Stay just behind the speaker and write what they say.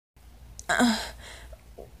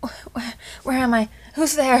Where am I?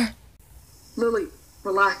 Who's there? Lilly,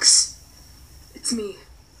 relax. It's me.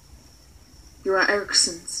 You're at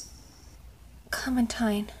Erickson's.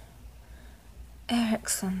 Clementine.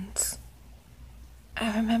 Erickson's.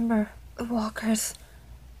 I remember the walkers,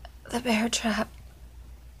 the bear trap,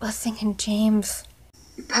 Blessing and James.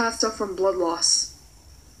 You passed out from blood loss.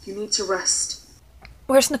 You need to rest.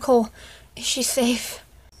 Where's Nicole? Is she safe?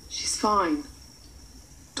 She's fine.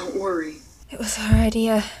 Don't worry. It was her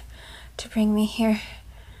idea to bring me here.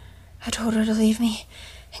 I told her to leave me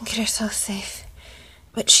and get herself safe,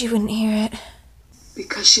 but she wouldn't hear it.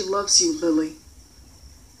 Because she loves you, Lilly.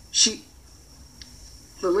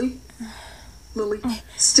 Lilly? Lilly,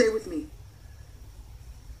 stay with me.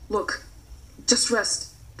 Look, just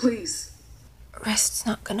rest, please. Rest's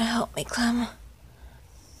not gonna help me, Clem.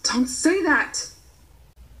 Don't say that!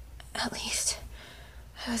 At least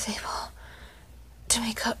I was able to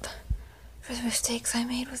make up for the mistakes I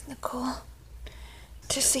made with Nicole.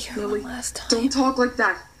 To see her Lilly, one last time. Don't talk like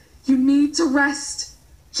that. You need to rest.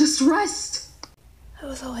 Just rest. I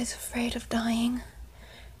was always afraid of dying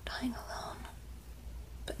alone.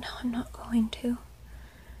 But now I'm not going to.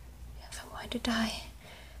 If I'm going to die,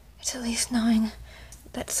 it's at least knowing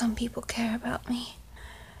that some people care about me,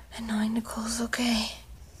 and knowing Nicole's okay.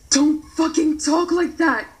 Don't fucking talk like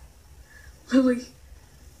that! Lilly,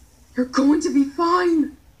 you're going to be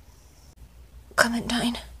fine.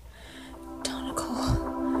 Clementine, tell Nicole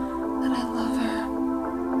that I love her.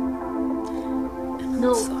 And No,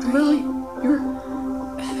 I'm sorry Lilly, you're...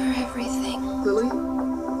 for everything. Lilly?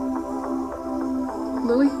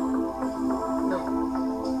 Lilly? No.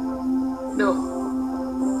 No.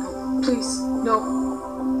 No, please, no.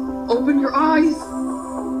 Open your eyes!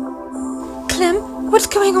 Clem, what's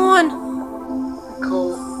going on?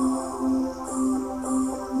 Nicole.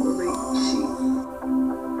 Lilly, she...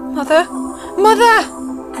 Mother? Mother!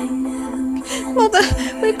 Mother,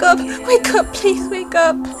 wake up! Wake up, please, wake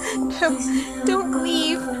up! No, don't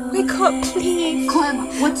leave. Wake up, please. Clem,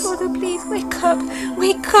 what's... Mother, please, wake up.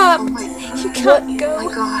 Wake up! Oh my... You can't go. Oh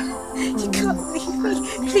my God. You can't leave me.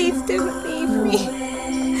 Please don't leave me.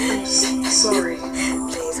 I'm sorry.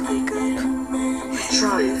 Please wake up. I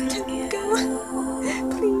tried. Don't go.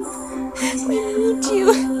 Please. We need you.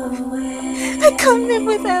 I can't live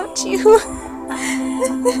without you.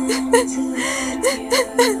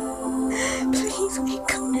 Please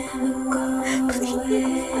wake up.